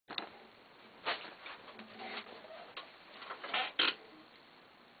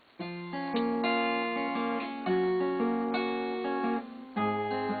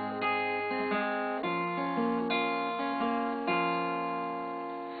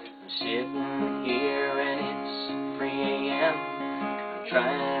Sitting here and it's 3 a.m. I'm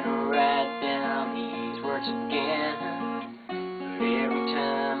trying to write down these words again, but every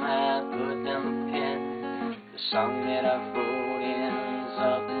time I put them to pen, the song that I wrote ends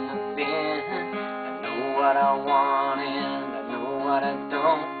up in the bin. I know what I want and I know what I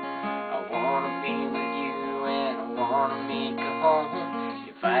don't. I want to be with you and I want to make a home.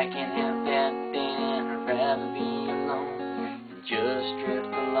 If I can have that, then I'd rather be alone and just drift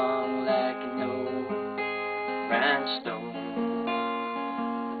along like an old rhinestone.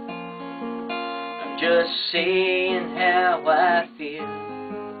 I'm just saying how I feel.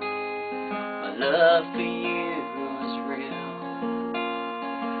 My love for you is real.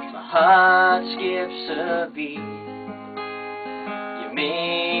 My heart skips a beat. You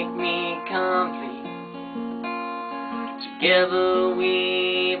make me complete. Together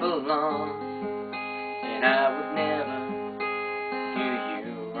we belong, and I would never do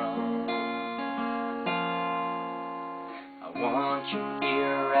you wrong. I want you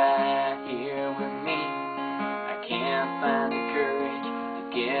here, right here with me. I can't find the courage to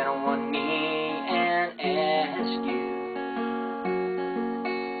get on one knee and ask you,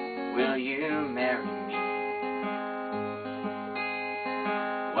 will you marry me?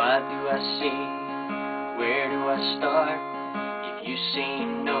 What do I say? Where do I start? If you say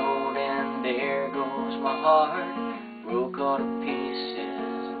no, then there goes my heart. Broke all to pieces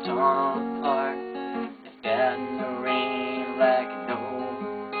and torn apart, left out in the rain like an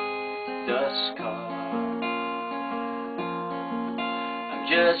old dust car. I'm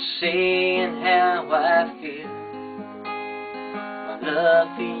just saying how I feel. My love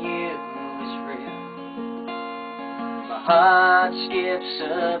for you is real. My heart skips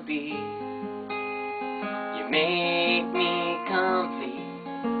a beat. You make me complete.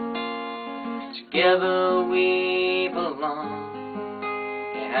 Together we belong,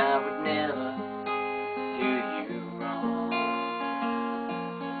 and I would never do you wrong.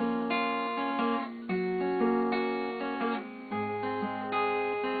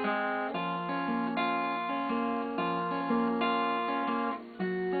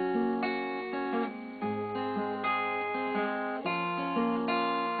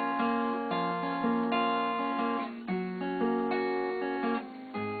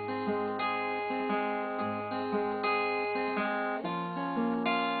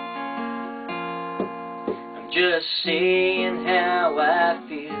 Just saying how I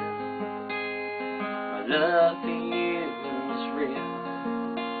feel. My love for you is real.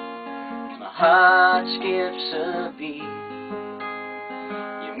 My heart skips a beat.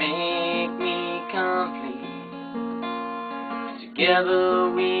 You make me complete. Together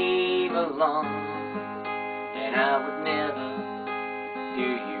we belong, and I would never do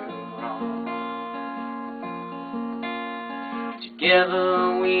you wrong. Together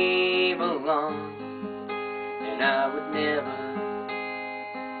we belong, and I would never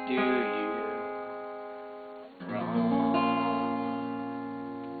do you